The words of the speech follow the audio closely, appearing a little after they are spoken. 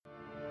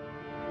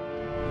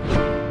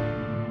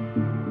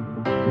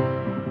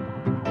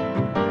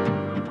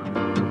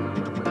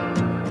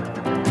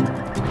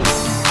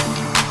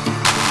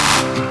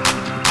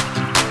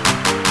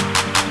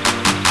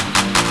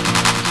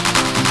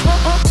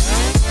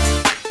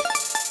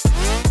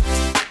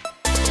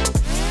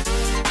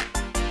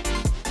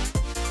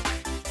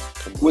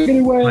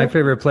Wiggity way. My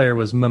favorite player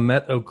was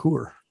Mehmet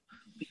Okur.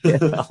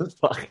 Yeah,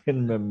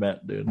 fucking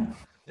Mehmet, dude.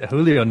 Yeah,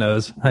 Julio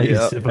knows. I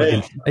used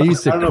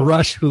to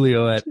crush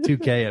Julio at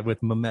 2K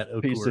with Mehmet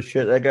Okur. Piece of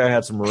shit. That guy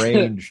had some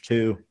range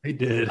too. He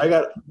did.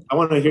 I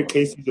want to hear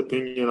Casey's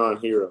opinion on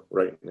Hero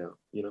right now.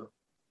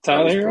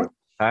 Tyler Hero?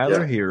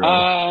 Tyler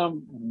Hero.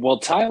 Well,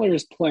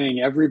 Tyler's playing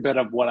every bit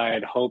of what I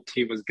had hoped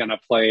he was going to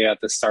play at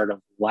the start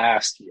of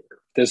last year.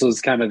 This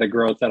was kind of the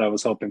growth that I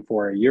was hoping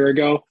for a year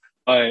ago.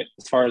 But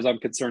as far as I'm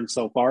concerned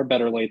so far,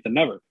 better late than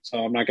never. So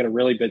I'm not going to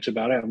really bitch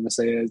about it. I'm going to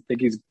say I think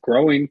he's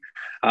growing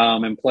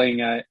and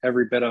playing at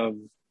every bit of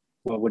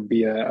what would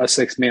be a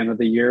sixth man of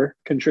the year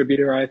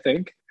contributor, I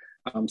think.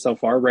 So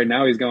far, right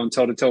now, he's going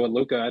toe-to-toe with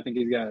Luka. I think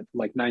he's got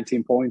like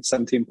 19 points,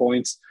 17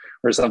 points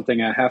or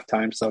something at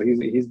halftime. So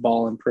he's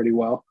balling pretty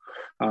well.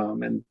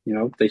 And,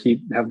 the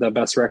Heat have the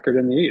best record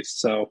in the East.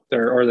 So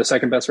or the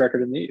second best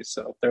record in the East.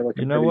 So they're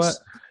looking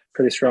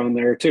pretty strong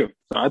there, too.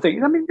 So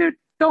dude,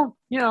 don't,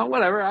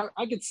 whatever.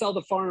 I could sell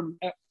the farm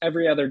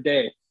every other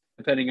day,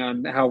 depending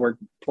on how we're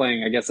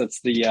playing. I guess that's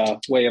the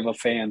way of a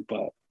fan,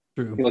 but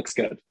True. He looks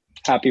good.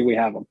 Happy we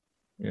have him.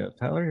 Yeah,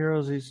 Tyler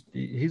Hero,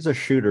 he's a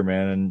shooter,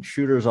 man, and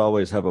shooters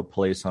always have a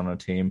place on a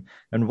team.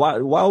 And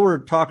while we're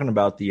talking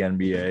about the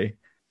NBA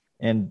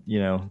and,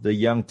 the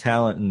young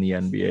talent in the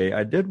NBA,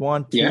 I did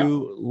want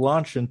to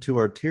launch into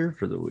our tier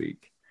for the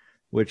week,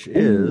 which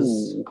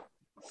is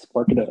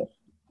spark it up.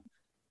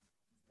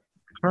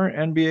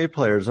 Current NBA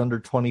players under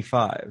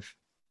 25.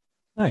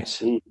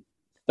 Nice.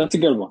 That's a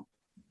good one.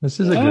 This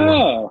is a good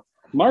one.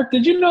 Mark,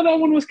 did you know that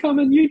one was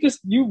coming?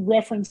 You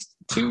referenced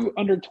 2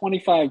 under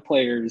 25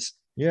 players.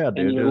 Yeah,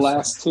 dude. In your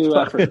last 2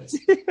 efforts.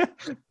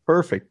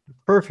 Perfect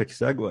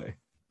segue.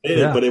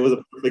 But it was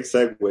a perfect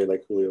segue,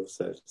 like Julio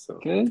said. So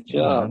good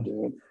job,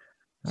 dude.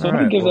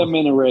 Somebody give that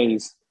man a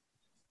raise.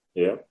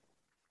 Yeah.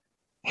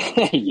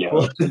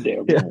 Yeah.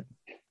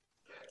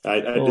 I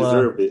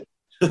deserve it.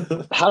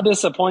 How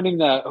disappointing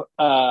that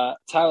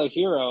Tyler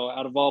Hero,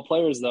 out of all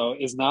players, though,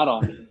 is not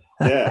on it.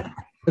 Yeah.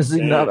 Is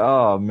he not?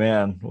 Oh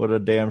man, what a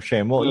damn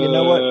shame. Well, you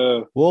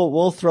know what?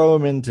 We'll throw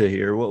him into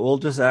here. We'll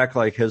just act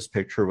like his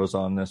picture was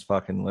on this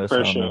fucking list.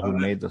 I don't know who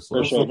made this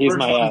list. For sure, he's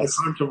my ass.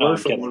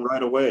 Controversial one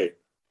right away.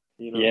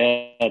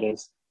 Yeah, it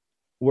is.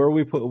 Where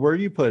are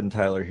you putting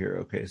Tyler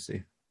Hero,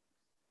 Casey?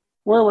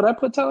 Where would I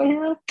put Tyler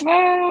Hero?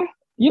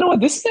 You know what?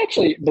 This is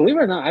actually, believe it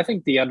or not, I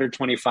think the under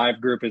 25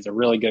 group is a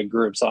really good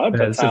group. So I'd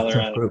put Tyler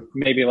at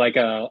maybe like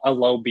a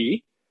low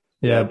B.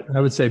 Yeah,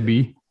 I would say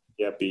B.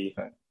 Yeah, B.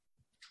 Okay.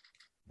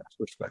 That's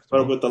respectable.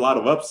 But with a lot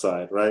of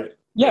upside, right?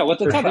 Yeah,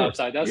 with a ton of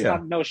upside. That's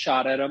not no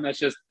shot at him. That's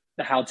just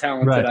how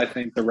talented I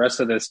think the rest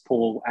of this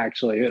pool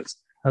actually is.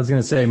 I was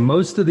going to say,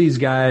 most of these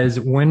guys,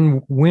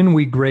 when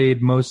we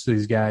grade most of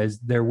these guys,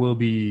 there will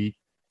be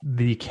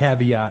the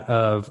caveat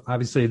of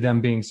obviously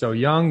them being so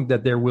young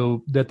that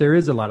there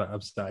is a lot of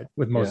upside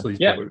with most of these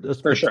players.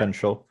 There's for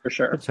potential. For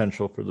sure.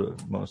 Potential for the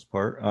most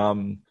part.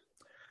 All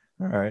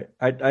right.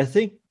 I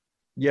think,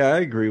 I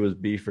agree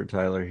with B for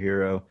Tyler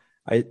Hero.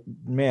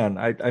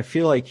 I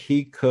feel like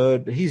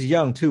he's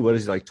young too. What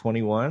is he, like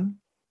 21?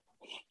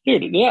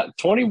 Dude, yeah,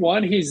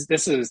 21.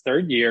 This is his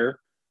third year.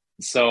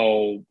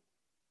 So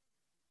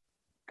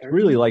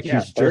really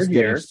he's just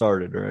getting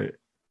started, right?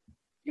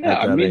 Yeah,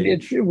 I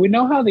mean, we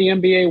know how the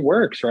NBA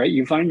works, right?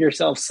 You find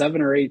yourself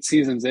 7 or 8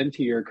 seasons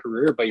into your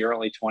career, but you're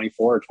only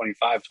 24,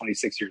 25,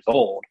 26 years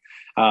old.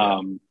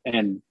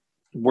 And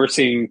we're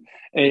seeing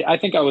 – I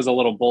think I was a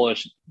little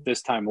bullish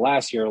this time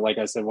last year, like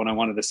I said, when I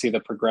wanted to see the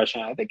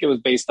progression. I think it was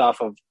based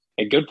off of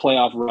a good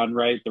playoff run,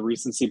 right? The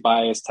recency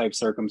bias type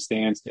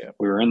circumstance. Yeah.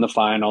 We were in the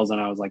finals, and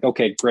I was like,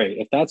 okay, great.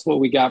 If that's what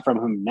we got from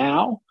him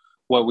now,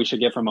 what we should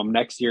get from him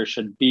next year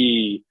should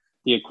be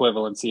the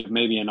equivalency of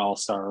maybe an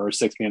all-star or a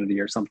 6th man of the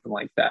year, something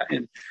like that.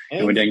 And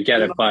we didn't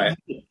get it, but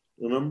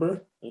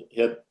remember?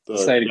 He had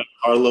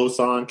Carlos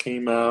on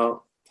came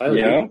out.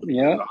 Yeah.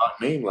 A hot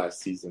name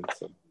last season.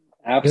 So.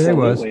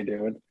 Absolutely,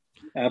 dude.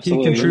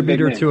 Absolutely. He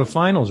contributor to a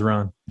finals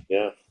run.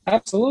 Yeah.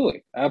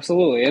 Absolutely.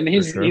 And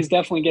he's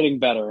definitely getting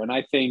better. And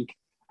I think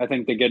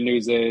the good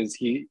news is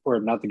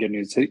not the good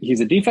news.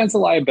 He's a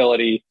defensive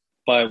liability,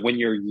 but when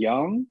you're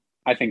young,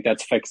 I think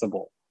that's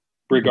fixable.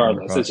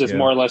 Regardless, it's just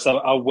more or less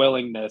a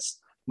willingness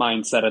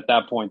mindset at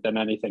that point than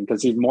anything,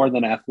 because he's more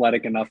than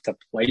athletic enough to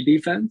play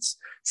defense.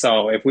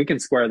 So if we can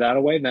square that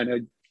away,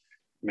 then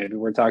maybe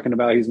we're talking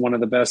about he's one of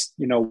the best,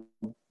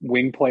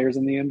 wing players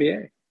in the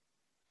NBA.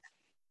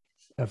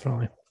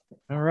 Definitely.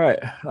 All right.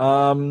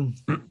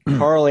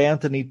 Karl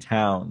Anthony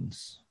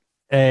Towns.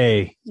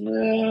 Hey.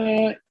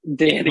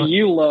 Danny,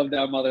 you love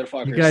that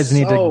motherfucker. You guys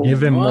need to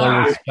give him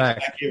more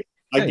respect.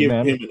 I give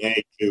him an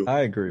A too.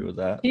 I agree with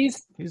that.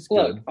 He's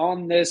look, good.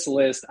 On this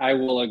list, I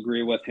will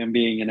agree with him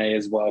being an A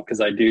as well,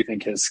 because I do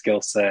think his skill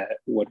set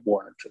would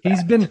warrant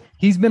that.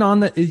 He's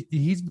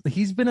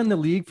been in the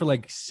league for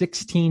like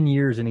 16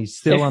 years, and he's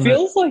still on. It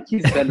feels like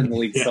he's been in the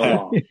league so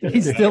long.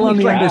 He's still on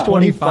the under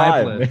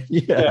 25 list.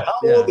 Yeah.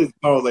 How old is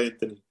Karl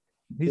Anthony?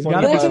 He's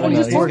got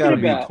to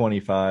be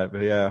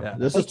 25. Yeah.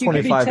 This is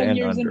 25 10 and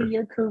years under. into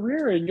your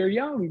career, and you're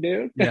young,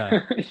 dude. Yeah.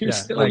 You're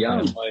still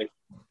young.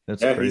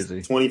 That's crazy.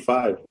 He's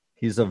 25.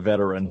 He's a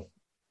veteran.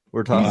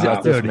 We're talking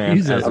about this man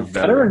as a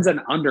veteran's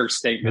an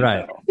understatement.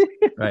 Right.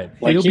 Right.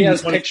 Like he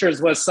has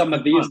pictures with some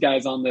of these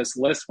guys on this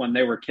list when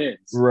they were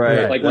kids.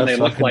 Right. Like when they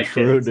look like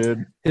kids.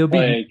 Dude. He'll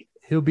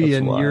be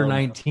in year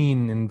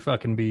 19 and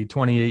fucking be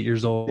 28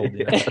 years old.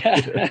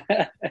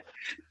 Yeah.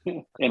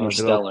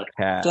 Interstellar.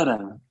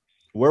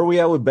 Where are we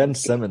at with Ben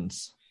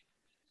Simmons?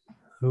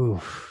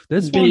 Ooh,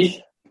 this one's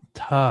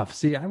tough.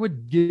 See, I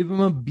would give him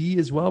a B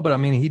as well, but I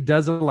mean, he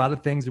does a lot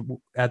of things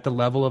at the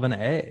level of an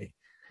A.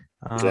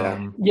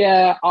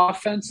 Yeah,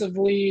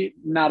 offensively,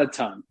 not a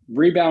ton.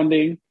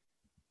 Rebounding,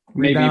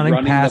 maybe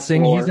running,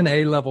 passing. The floor. He's an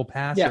A-level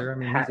passer. Yeah,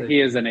 I mean,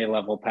 he is an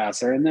A-level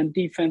passer, and then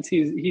defense,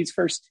 he's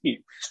first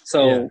team.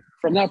 So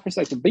from that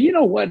perspective, but you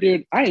know what,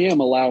 dude, I am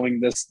allowing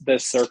this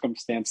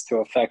circumstance to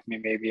affect me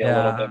maybe a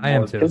little bit more. I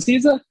am too, because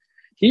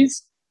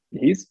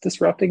he's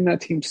disrupting that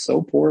team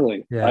so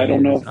poorly. Yeah, I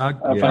don't know.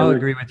 I'll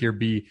agree with your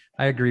B.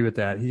 I agree with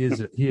that. He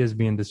is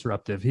being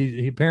disruptive.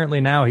 He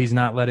apparently now he's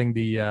not letting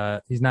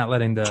the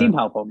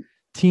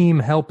team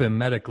help him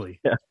medically.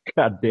 Yeah.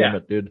 God damn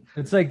it, dude.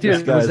 It's like,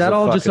 dude, was that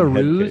all just a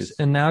ruse?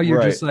 And now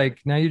you're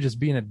just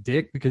being a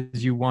dick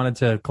because you wanted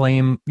to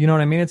claim, you know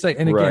what I mean? It's like,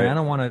 and again, I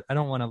don't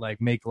want to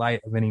like make light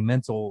of any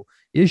mental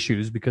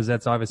issues because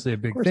that's obviously a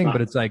big thing,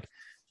 but it's like,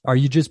 are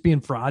you just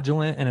being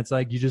fraudulent? And it's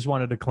like, you just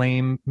wanted to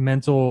claim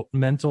mental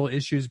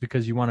issues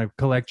because you want to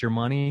collect your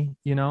money,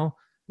 you know?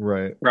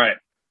 Right. Because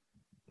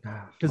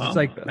it's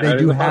like,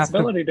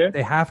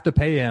 they have to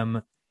pay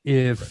him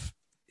if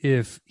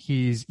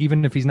he's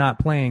not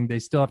playing, they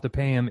still have to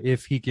pay him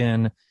if he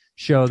can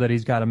show that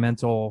he's got a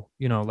mental,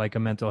 you know, like a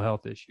mental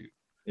health issue.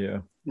 Yeah.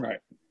 Right.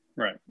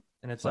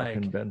 And it's like,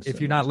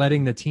 if you're not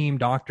letting the team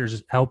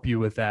doctors help you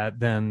with that,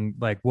 then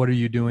like, what are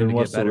you doing to get better?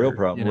 What's the real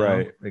problem? You know?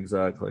 Right.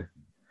 Exactly.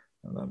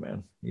 I don't know,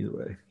 man. Either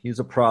way, he's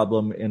a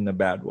problem in a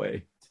bad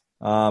way.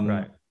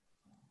 Right.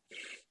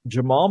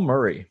 Jamal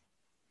Murray.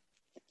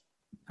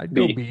 I'd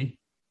go B.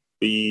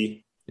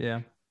 B.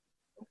 Yeah.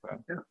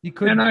 He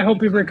could, and I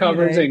hope he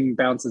recovers and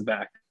bounces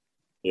back.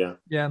 Yeah.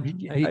 I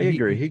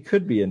agree. He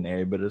could be an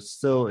A, but it's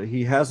still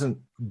he hasn't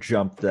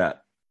jumped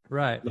that.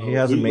 Right. He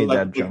hasn't made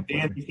that jump.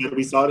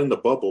 We saw it in the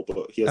bubble, but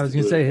I was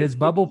gonna say his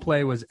bubble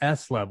play was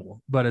S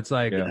level, but it's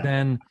like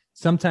then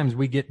sometimes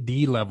we get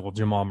D level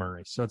Jamal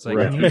Murray, so it's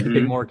like he needs to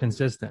be more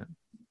consistent.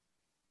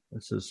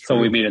 This is true. So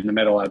we meet in the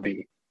middle at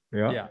B.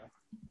 Yeah,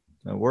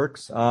 that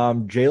works.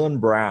 Jaylen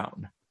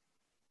Brown.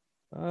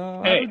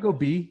 I would go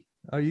B.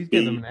 Oh, you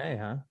give him an A,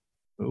 huh?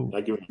 Ooh.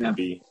 I give him a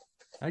B.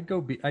 I'd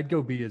go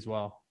B as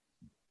well.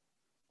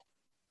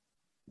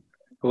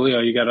 Julio,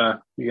 you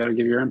gotta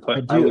give your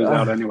input. I lose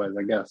out anyways,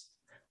 I guess.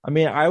 I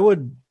mean, I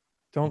would.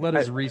 Don't let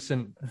his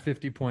recent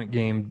 50-point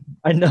game.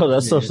 I know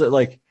that's so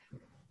like.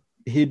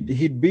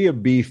 He'd be a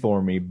B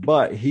for me,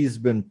 but he's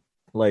been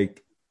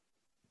like.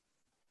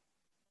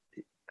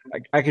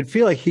 I could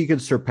feel like he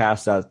could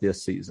surpass that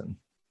this season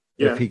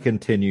if he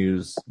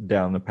continues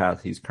down the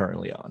path he's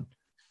currently on.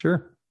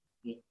 Sure.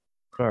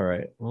 All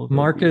right. Well,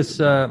 Marcus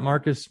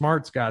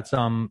Smart's got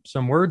some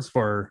words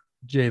for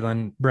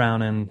Jaylen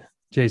Brown and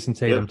Jason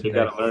Tatum today. He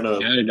got to learn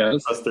to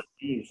trust their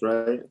teams,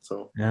 right?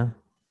 So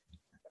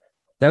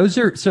those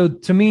are so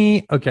to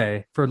me.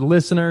 Okay, for the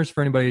listeners,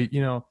 for anybody,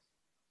 you know,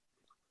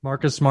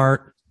 Marcus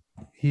Smart,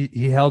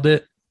 he held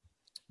it.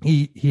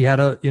 He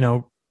had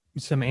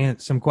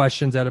some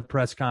questions at a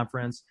press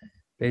conference,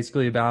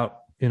 basically about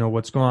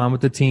what's going on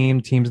with the team.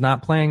 Team's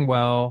not playing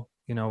well.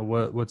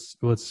 What's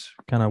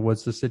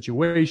the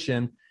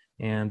situation?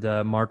 And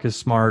Marcus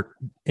Smart,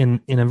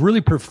 in a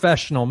really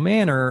professional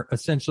manner,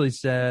 essentially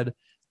said,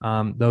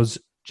 "Those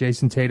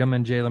Jason Tatum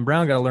and Jaylen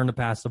Brown got to learn to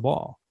pass the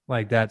ball.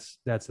 Like that's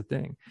the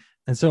thing."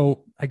 And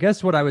so, I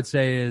guess what I would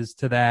say is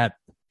to that,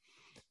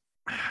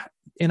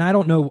 and I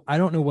don't know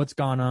what's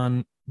gone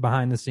on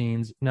behind the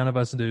scenes. None of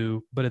us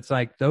do, but it's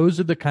like those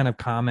are the kind of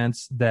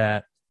comments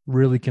that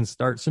really can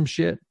start some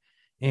shit.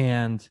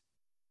 And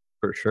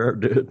for sure,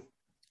 dude.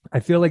 I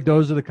feel like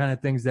those are the kind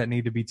of things that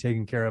need to be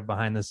taken care of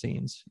behind the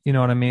scenes. You know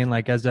what I mean?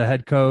 Like as a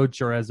head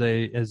coach or as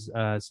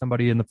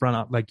somebody in the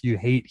front, like you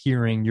hate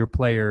hearing your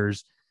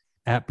players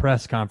at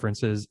press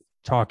conferences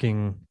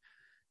talking,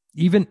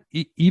 even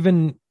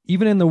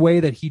in the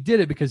way that he did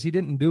it, because he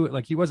didn't do it.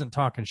 Like he wasn't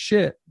talking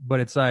shit, but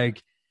it's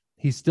like,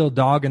 he's still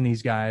dogging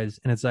these guys.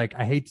 And it's like,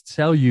 I hate to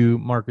tell you,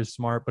 Marcus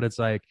Smart, but it's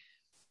like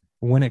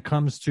when it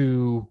comes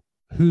to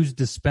who's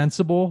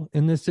dispensable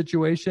in this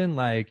situation,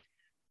 like,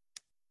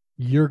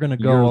 you're going to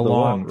go a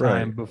long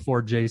time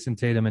before Jason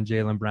Tatum and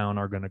Jaylen Brown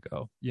are going to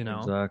go,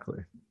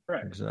 Exactly.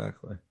 Right.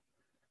 Exactly.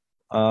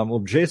 Well,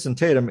 Jason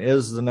Tatum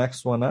is the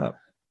next one up.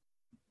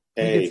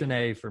 He gets an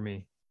A for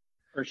me.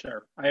 For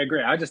sure. I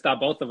agree. I just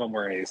thought both of them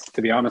were A's,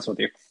 to be honest with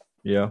you.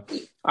 Yeah.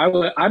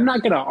 I'm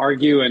not going to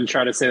argue and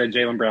try to say that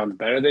Jaylen Brown's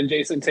better than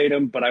Jason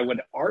Tatum, but I would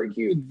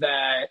argue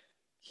that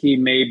he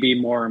may be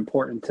more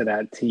important to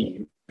that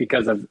team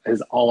because of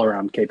his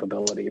all-around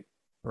capability.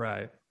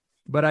 Right.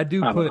 But I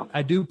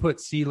do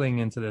put ceiling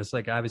into this.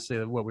 Like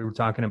obviously what we were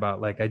talking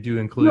about, like I do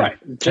include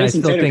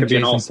Jason Tatum could be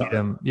an all-star.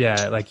 Tatum,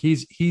 like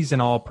he's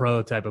an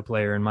all-pro type of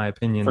player in my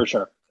opinion. For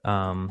sure.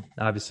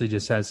 Obviously,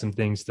 just has some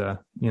things to,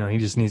 he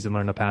just needs to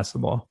learn to pass the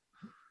ball.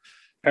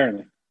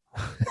 Apparently.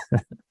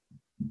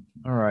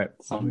 All right.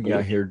 We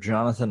got here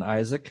Jonathan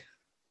Isaac.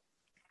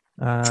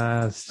 C.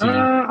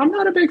 I'm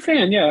not a big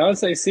fan. Yeah, I would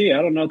say C.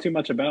 I don't know too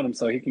much about him,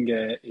 so he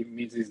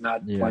means he's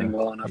not playing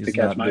well enough to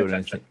catch my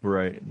attention.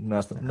 Right.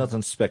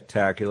 Nothing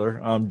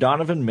spectacular.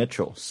 Donovan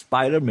Mitchell,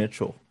 Spider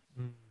Mitchell.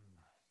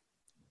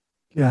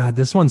 Yeah,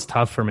 this one's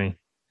tough for me.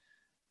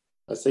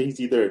 I'd say he's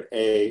either an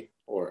A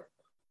or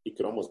he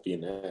could almost be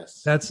an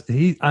S.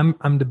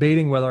 I'm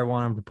debating whether I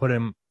want him to put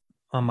him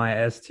on my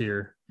S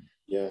tier.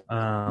 Yeah.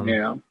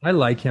 I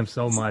like him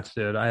so much,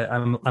 dude.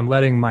 I'm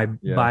letting my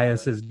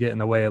biases get in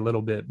the way a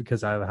little bit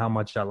because of how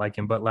much I like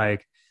him. But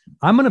like,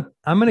 I'm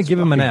gonna give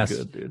him an S,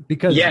 good,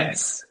 because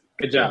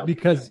good job.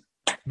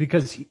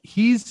 Because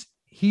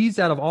he's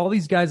out of all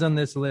these guys on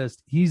this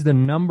list, he's the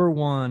number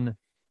one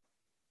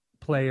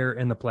player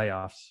in the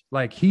playoffs.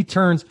 Like he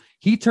turns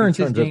his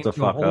game to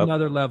a whole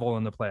nother level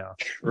in the playoffs.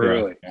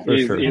 Truly,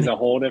 he's a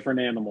whole different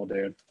animal,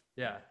 dude.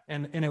 Yeah,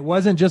 and it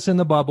wasn't just in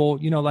the bubble.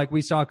 Like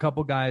we saw a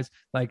couple guys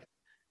like.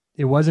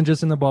 It wasn't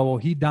just in the bubble.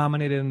 He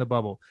dominated in the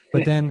bubble.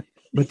 But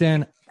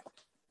then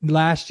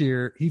last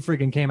year he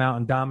freaking came out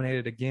and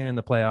dominated again in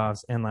the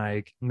playoffs. And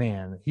like,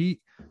 man,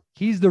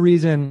 he's the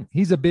reason.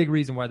 He's a big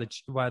reason why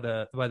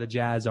the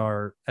Jazz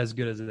are as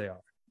good as they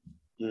are.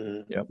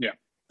 Mm-hmm. Yep. Yeah,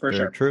 for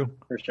Very sure. True.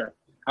 For sure.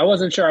 I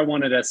wasn't sure I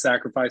wanted to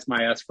sacrifice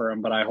my S for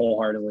him, but I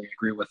wholeheartedly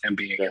agree with him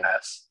being an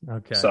S.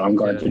 Okay. So I'm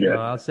glad you did.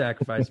 I'll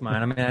sacrifice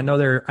mine. I mean, I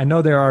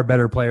know there are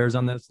better players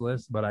on this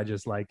list, but I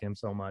just like him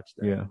so much.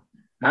 Yeah.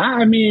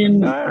 I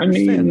mean, I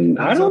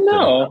don't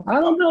know. I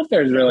don't know if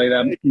there's really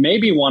that.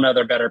 Maybe one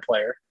other better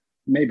player.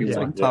 Maybe he's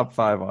one. like top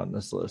 5 on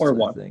this list, or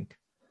one. I think.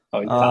 Oh,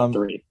 he's top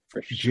 3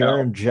 for sure.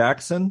 Jaren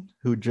Jackson,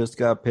 who just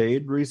got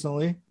paid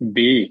recently.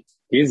 B.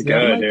 He's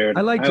good, dude.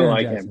 I like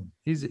Jaren Jackson.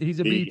 He's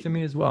a B to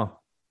me as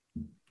well.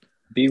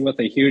 B with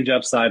a huge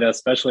upside,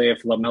 especially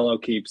if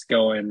LaMelo keeps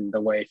going the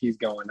way he's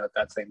going at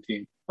that same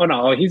team. Oh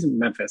no, he's in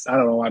Memphis. I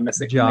don't know why I'm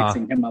mixing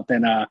him up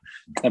in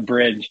the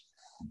bridge,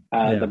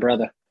 the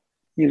brother.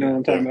 You know what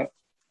I'm talking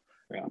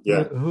about?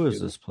 Yeah. Who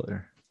is this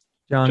player?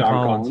 John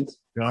Collins.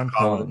 John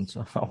Collins.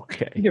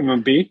 Okay. Give him a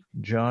B.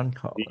 John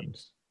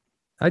Collins.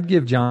 I'd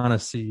give John a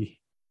C.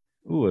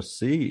 Ooh, a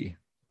C.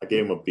 I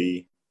gave him a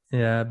B.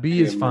 Yeah,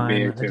 B is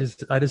fine.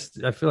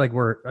 I feel like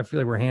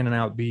we're handing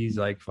out B's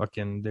like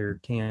fucking they're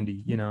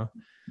candy,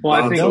 Well,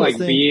 I think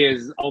B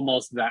is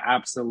almost the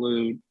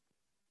absolute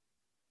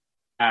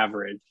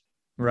average.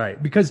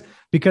 Right. Because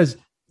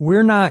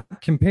we're not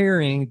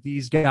comparing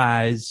these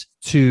guys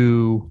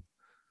to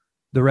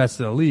the rest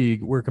of the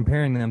league. We're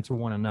comparing them to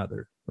one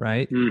another,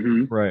 right?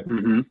 Mm-hmm. Right.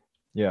 Mm-hmm.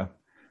 Yeah.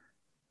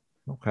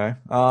 Okay.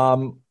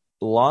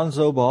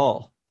 Lonzo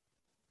Ball.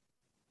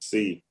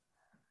 C.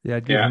 Yeah,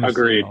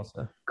 agreed.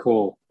 Also.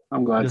 Cool.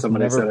 I'm glad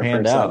somebody said it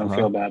first. I don't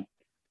feel bad.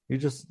 He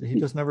just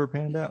never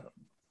panned out.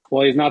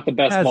 Well, he's not the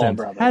best ball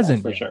brother.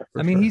 Hasn't for sure.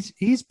 I mean,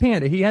 he's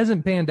panned. He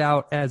hasn't panned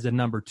out as a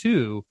number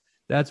 2.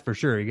 That's for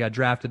sure. He got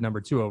drafted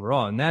number 2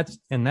 overall, and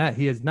that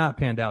he has not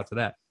panned out to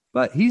that.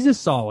 But he's a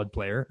solid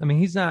player. I mean,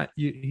 he's not.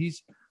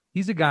 He's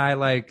a guy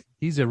like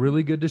he's a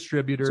really good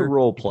distributor. He's a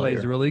role player. He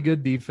plays really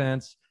good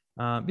defense.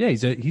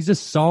 He's a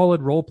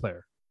solid role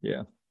player.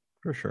 Yeah,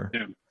 for sure.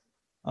 Yeah.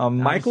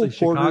 Michael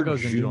Porter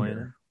Chicago's Jr. enjoying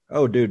it.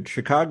 Oh, dude,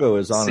 Chicago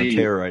is on a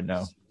tear right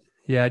now.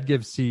 Yeah, I'd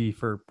give C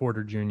for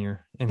Porter Jr.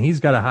 And he's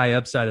got a high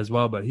upside as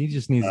well, but he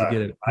just needs to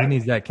get it. He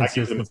needs that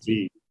consistency. I give him a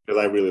C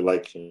because I really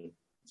like him.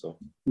 So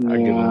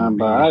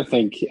I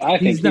think he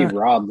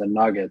robbed the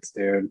Nuggets,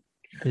 dude.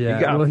 Yeah,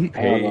 I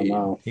don't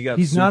know.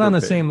 He's not on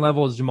the same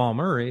level as Jamal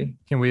Murray.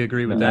 Can we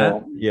agree with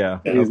that? Yeah,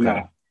 he's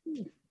not.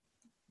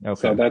 Okay,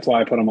 so that's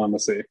why I put him on the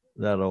C.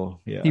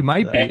 He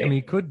might be. I mean,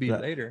 he could be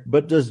later.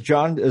 But is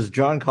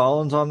John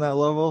Collins on that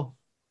level?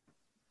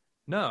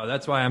 No,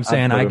 that's why I'm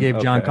saying I gave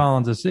John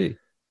Collins a C.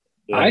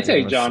 Yeah, I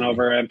take John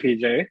over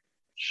MPJ.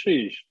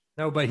 Sheesh.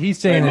 No, but he's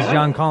saying is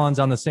John Collins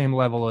on the same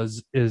level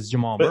as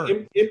Jamal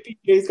Murray? But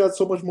MPJ's got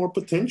so much more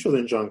potential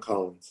than John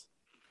Collins.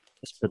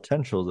 It's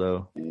potential,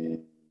 though.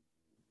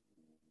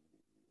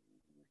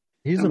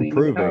 He's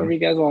improving. However you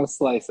guys want to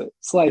slice it.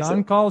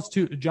 John Collins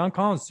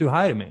too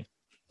high to me.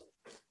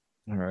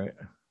 All right.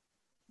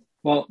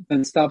 Well,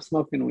 then stop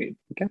smoking weed,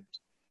 okay?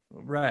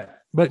 Right.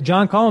 But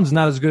John Collins is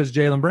not as good as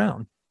Jaylen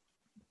Brown.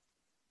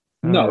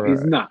 No,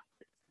 he's not.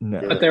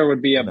 No. But there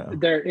would be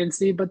there in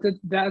C, but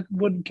that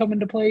would come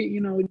into play.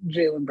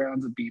 Jaylen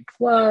Brown's a B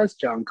plus,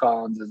 John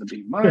Collins is a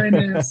B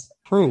minus.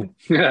 True.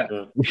 Yeah.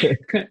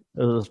 That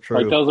is true.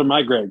 Like those are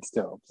my grades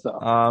still.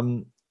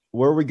 So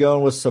where are we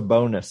going with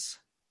Sabonis?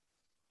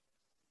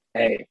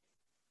 A.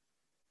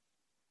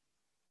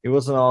 He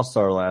was an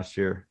all-star last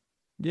year.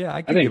 Yeah,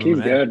 I think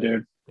he's good,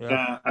 dude.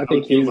 Yeah, I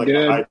think he's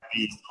good. High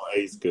B, so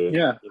A's good.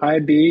 Yeah, high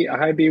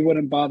B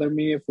wouldn't bother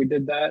me if we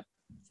did that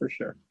for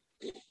sure.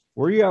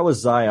 Where are you at with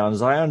Zion?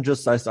 Zion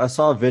I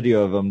saw a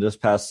video of him this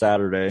past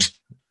Saturday.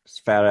 His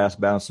fat ass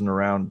bouncing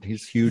around.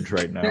 He's huge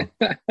right now.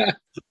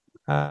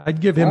 I'd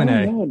give him an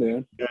A. Know,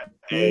 dude.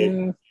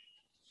 A.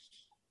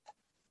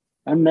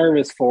 I'm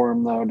nervous for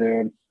him, though,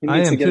 dude. He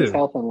needs to get his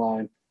health in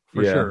line.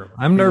 For sure.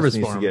 I'm nervous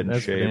for him.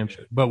 That's for damn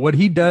sure. But what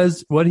he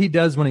does when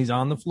he's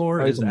on the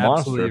floor is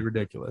absolutely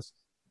ridiculous.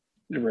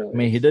 Really I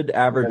mean, he did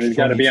average. He's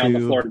got to be on the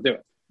floor to do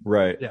it.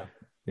 Right.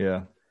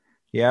 Yeah.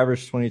 He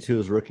averaged 22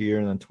 his rookie year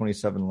and then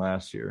 27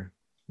 last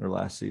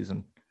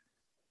season.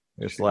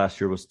 I guess last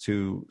year was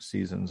 2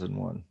 seasons in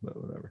one, but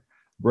whatever.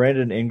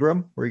 Brandon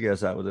Ingram, where you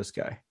guys at with this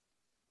guy?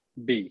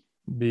 B.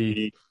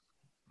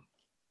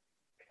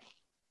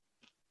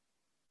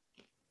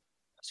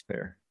 That's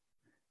fair.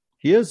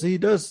 He's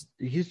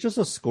just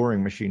a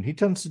scoring machine. He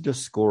tends to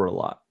just score a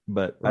lot,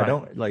 but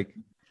right.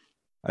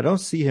 I don't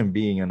see him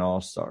being an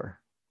all-star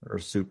or a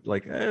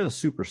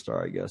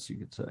superstar, I guess you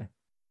could say.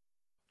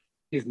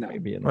 He's not.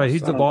 Maybe an all-star. Right,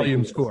 he's a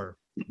volume scorer.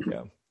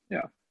 Yeah.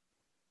 Sure.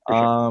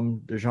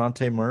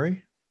 DeJounte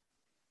Murray.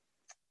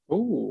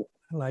 Ooh.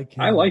 I like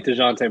him. I like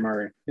DeJounte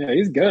Murray. Yeah,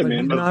 he's good, man.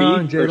 He's not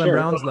on Jaylen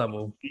Brown's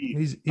level.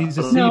 He's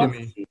a C to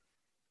me.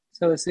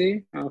 So a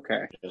C?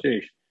 Okay.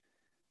 Sheesh.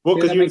 Well,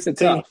 because you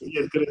think he's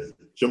as good as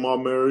Jamal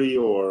Murray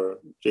or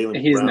Jaylen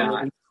Brown. He's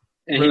not.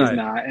 And he's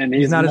not. And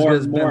he's not as good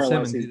as Ben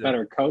Simmons. He's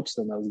better coach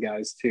than those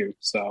guys, too.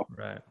 So.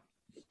 Right.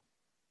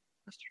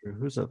 That's true.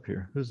 Who's up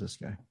here? Who's this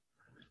guy?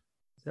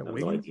 Is that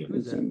Wiggins?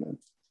 Who's that?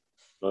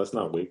 No, it's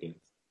not Wiggins.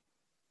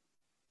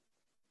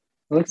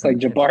 It looks like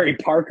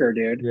Jabari Parker,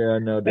 dude. Yeah,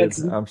 no, dude.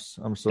 I'm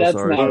so that's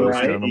sorry, not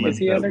right. gentlemen. Is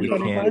he under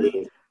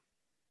 25?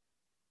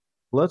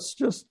 Let's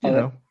just,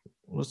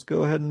 let's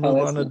go ahead and move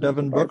on to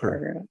Devin Booker.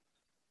 Parker.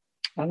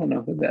 I don't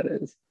know who that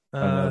is.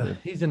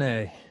 He's an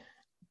A.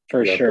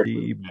 For sure.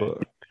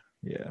 Book.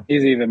 Yeah.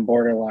 He's even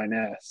borderline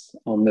S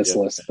on this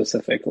list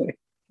specifically.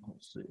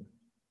 Let's see.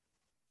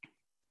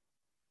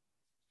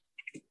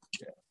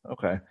 Yeah.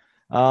 Okay.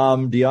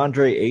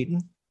 DeAndre Ayton.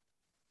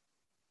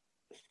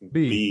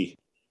 B.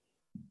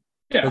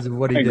 Yeah. Because of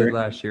what he did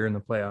last year in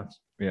the playoffs.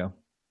 Yeah.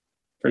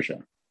 For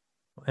sure.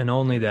 And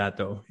only that,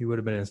 though. He would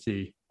have been a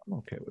C. I'm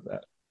okay with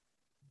that.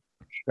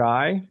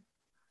 Shy.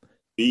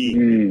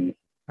 B.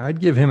 I'd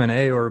give him an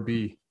A or a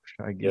B.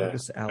 I give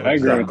this Alex. I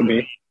agree with the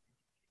B.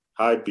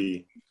 High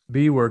B.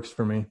 B works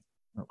for me.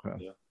 Okay.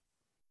 Yeah.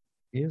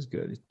 He is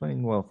good. He's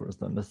playing well for his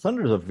Thunder. The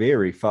Thunder's a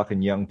very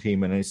fucking young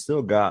team, and they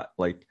still got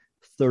like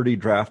 30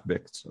 draft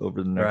picks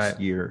over the next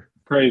year.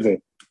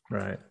 Crazy.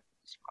 Right.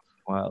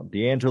 Wow.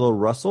 D'Angelo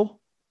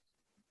Russell?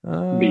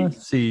 B.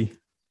 C.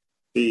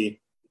 B.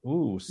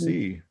 Ooh,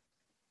 C.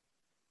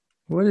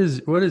 What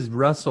has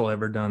Russell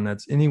ever done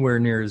that's anywhere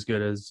near as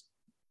good as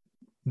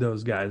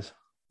those guys?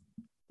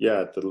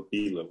 Yeah, at the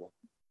B level.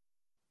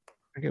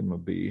 I give him a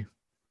B.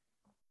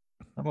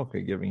 I'm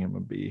okay giving him a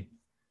B.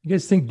 You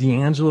guys think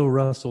D'Angelo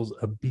Russell's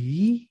a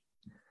B?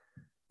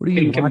 What are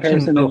you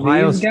watching,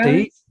 Ohio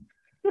State?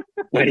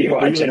 What are you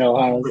watching,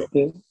 Ohio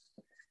State?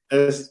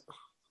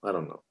 I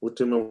don't know. With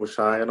him and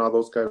Shy and all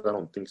those guys, I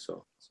don't think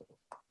so.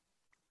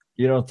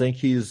 You don't think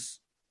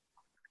he's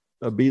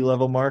a B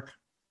level, Mark?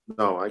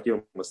 No, I give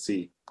him a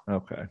C.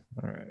 Okay.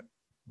 All right.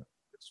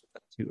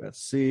 2 at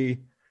C.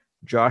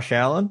 Josh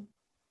Allen?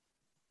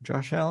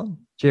 Jarrett Allen.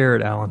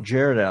 Jarrett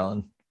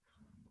Allen.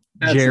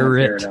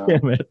 Jarrett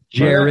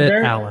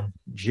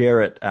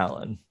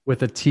Allen.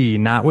 With a T,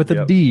 not with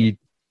a D.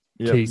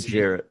 Yep,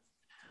 Jarrett.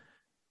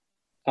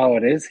 Oh,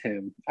 it is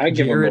him. I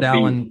give him a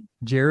B.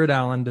 Jarrett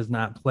Allen does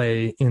not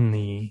play in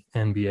the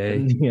NBA.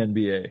 In the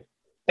NBA.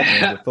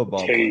 He's a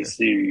football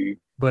player.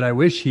 But I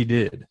wish he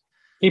did.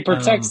 He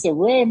protects the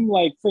rim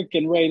like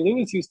freaking Ray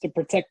Lewis used to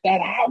protect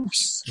that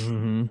house.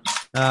 Mm-hmm.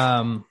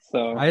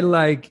 So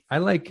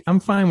I'm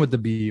fine with the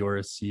B or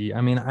a C.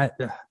 I mean, a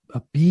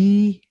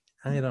B,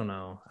 I don't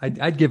know.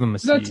 I'd give him a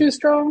C. Is that too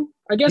strong?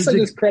 I guess I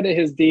just credit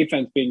his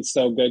defense being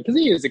so good because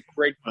he is a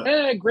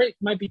great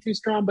might be too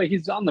strong, but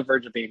he's on the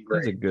verge of being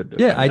great. He's a good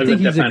defender. Yeah, I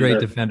think he's a great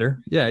defender.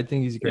 Yeah, I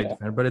think he's a great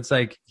defender. But it's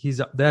like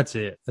that's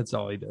it. That's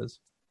all he does.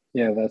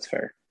 Yeah, that's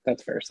fair.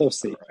 So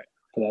C.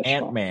 Right.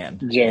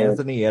 Ant-Man.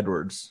 Anthony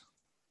Edwards.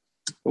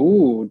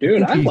 Ooh,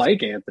 dude, I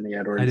like Anthony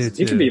Edwards. I do too.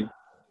 He could be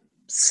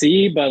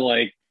C, but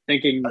like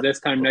thinking this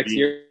time next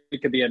year he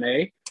could be an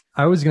A.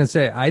 I was gonna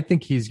say I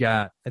think he's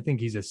a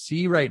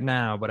C right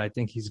now, but I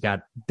think he's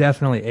got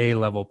definitely A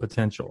level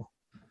potential.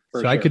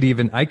 So sure. I could give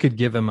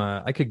him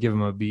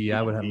a B.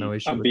 I would have no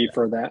issue with B that.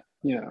 for that.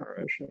 Yeah,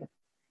 for sure.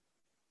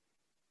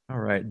 All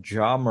right,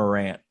 Ja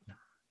Morant.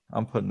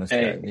 I'm putting this guy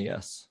in the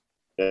S.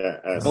 Yeah,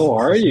 S. Oh,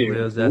 are you?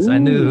 Julio's S. I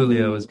knew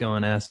Julio was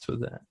going S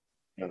with that.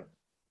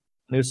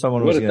 I knew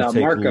someone was going to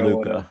take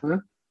Luka. Huh?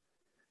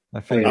 I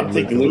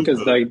figured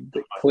Luka's like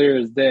clear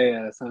as day,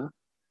 huh?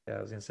 Yeah,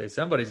 I was going to say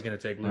somebody's going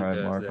to take Luka. All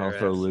right, Mark, I'll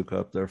throw Luka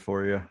up there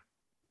for you.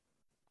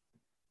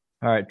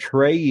 All right,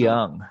 Trae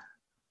Young.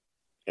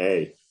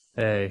 A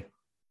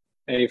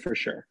for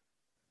sure.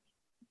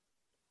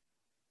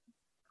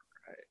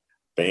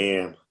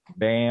 Bam.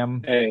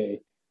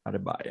 A.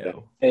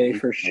 Adebayo. A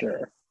for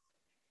sure.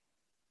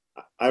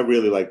 I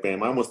really like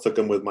Bam. I almost took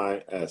him with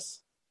my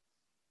S.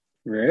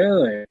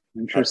 Really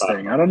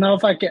interesting. I don't know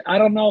if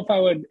I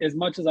would, as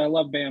much as I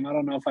love Bam. I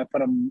don't know if I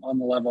put him on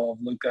the level of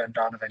Luka and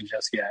Donovan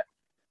just yet.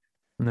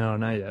 No,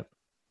 not yet.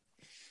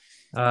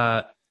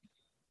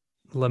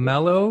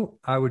 LaMelo,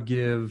 I would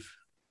give.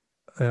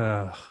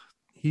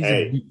 He's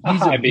A.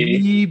 a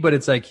B, but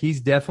it's like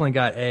he's definitely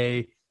got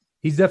A.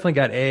 He's definitely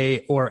got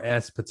A or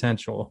S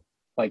potential.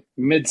 Like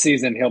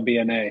mid-season, he'll be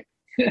an A.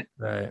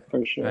 Right.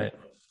 For sure. Right.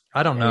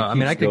 I don't know. I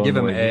mean, I could give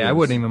him an A. I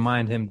wouldn't even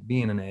mind him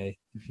being an A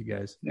if you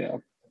guys. Yeah.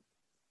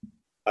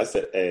 I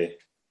said A.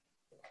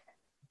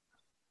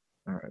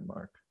 All right,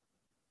 Mark.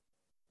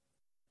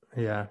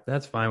 Yeah,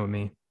 that's fine with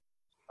me.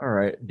 All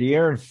right.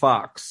 De'Aaron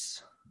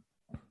Fox.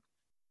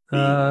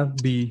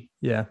 B.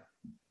 Yeah.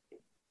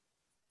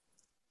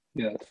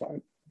 Yeah, that's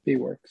fine. B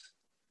works.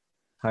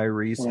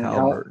 Tyrese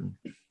Halliburton.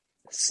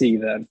 C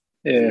then.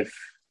 If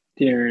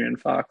De'Aaron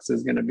Fox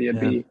is going to be a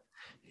B.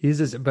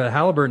 But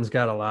Halliburton's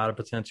got a lot of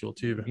potential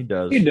too. He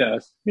does.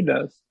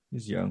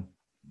 He's young.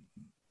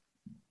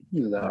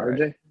 Is that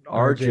RJ?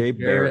 RJ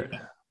Barrett.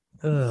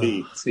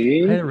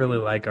 C. I didn't really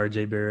like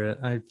RJ Barrett.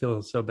 I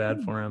feel so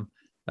bad for him.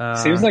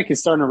 Seems like he's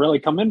starting to really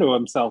come into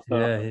himself, though.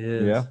 Yeah, he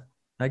is. Yeah.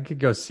 I could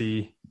go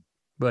C,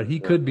 but he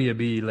could be a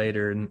B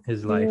later in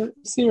his life.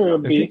 C or a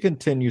B. If he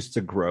continues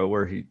to grow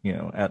where he,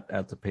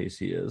 at the pace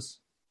he is,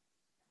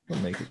 he'll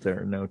make it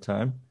there in no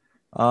time.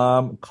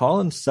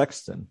 Colin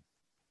Sexton.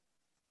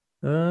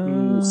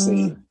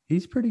 C.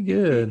 He's pretty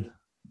good.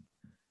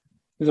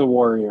 He's a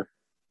warrior.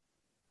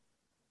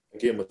 I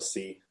give him a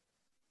C.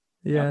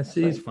 Yeah,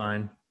 C's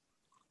fine.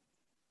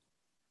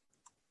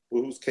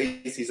 Well, who's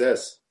Casey's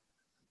S?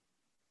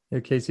 Yeah,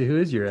 Casey, who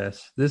is your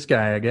S? This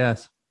guy, I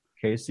guess.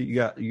 Casey, you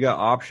got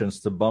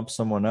options to bump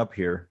someone up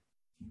here.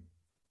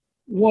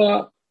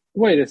 Well,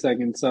 wait a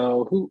second.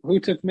 So who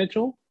took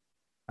Mitchell?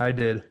 I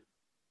did.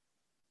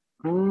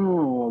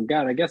 Oh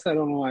God, I guess I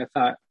don't know why I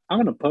thought I'm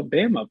gonna put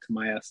Bam up to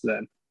my S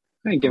then.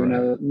 I ain't giving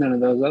none of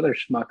those other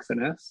schmucks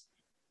an S.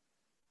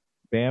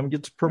 Bam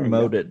gets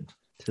promoted.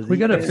 We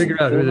got to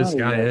figure out who this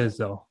guy is,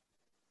 though.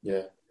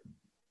 Yeah.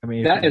 I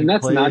mean,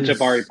 that's not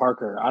Jabari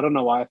Parker. I don't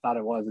know why I thought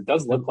it was. It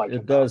does look like him.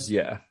 It does,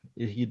 yeah.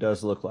 He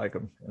does look like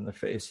him in the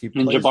face. And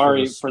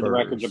Jabari, for the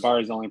record,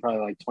 Jabari is only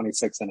probably like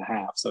 26 and a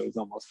half, so he's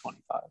almost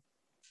 25.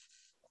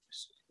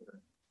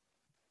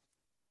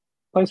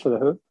 Plays for the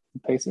who? The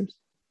Pacers?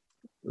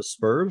 The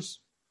Spurs?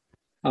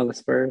 Oh, the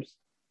Spurs.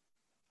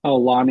 Oh,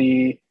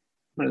 Lonnie.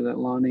 What is it,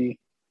 Lonnie?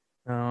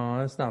 No,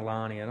 that's not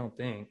Lonnie, I don't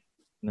think.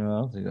 No,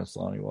 I don't think that's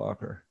Lonnie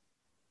Walker.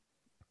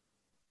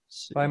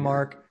 Bye,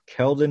 Mark.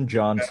 Keldon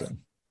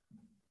Johnson.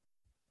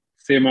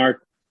 See you,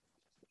 Mark.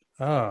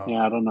 Oh.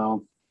 Yeah, I don't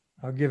know.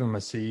 I'll give him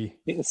a C.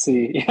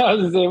 C. Yeah, I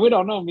was gonna say, we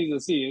don't know if he's a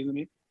C, isn't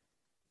he?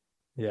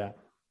 Yeah.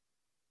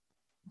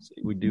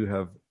 We do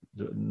have.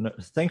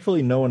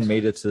 Thankfully, no one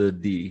made it to the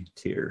D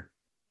tier.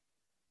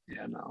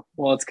 Yeah, no.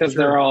 Well, it's because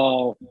they're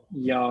all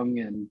young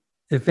and.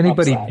 If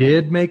anybody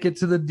did make it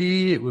to the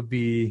D, it would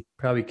be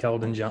probably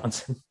Keldon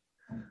Johnson.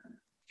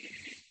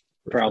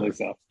 Probably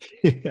so.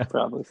 Yeah.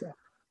 Probably so.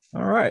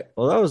 All right.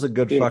 Well, that was a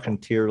good fucking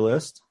tier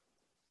list.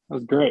 That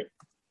was great.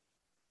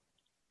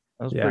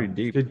 That was pretty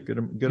deep. Good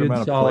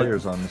amount of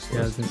players on this list.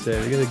 Yeah, I was going to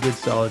say, we got a good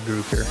solid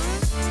group here.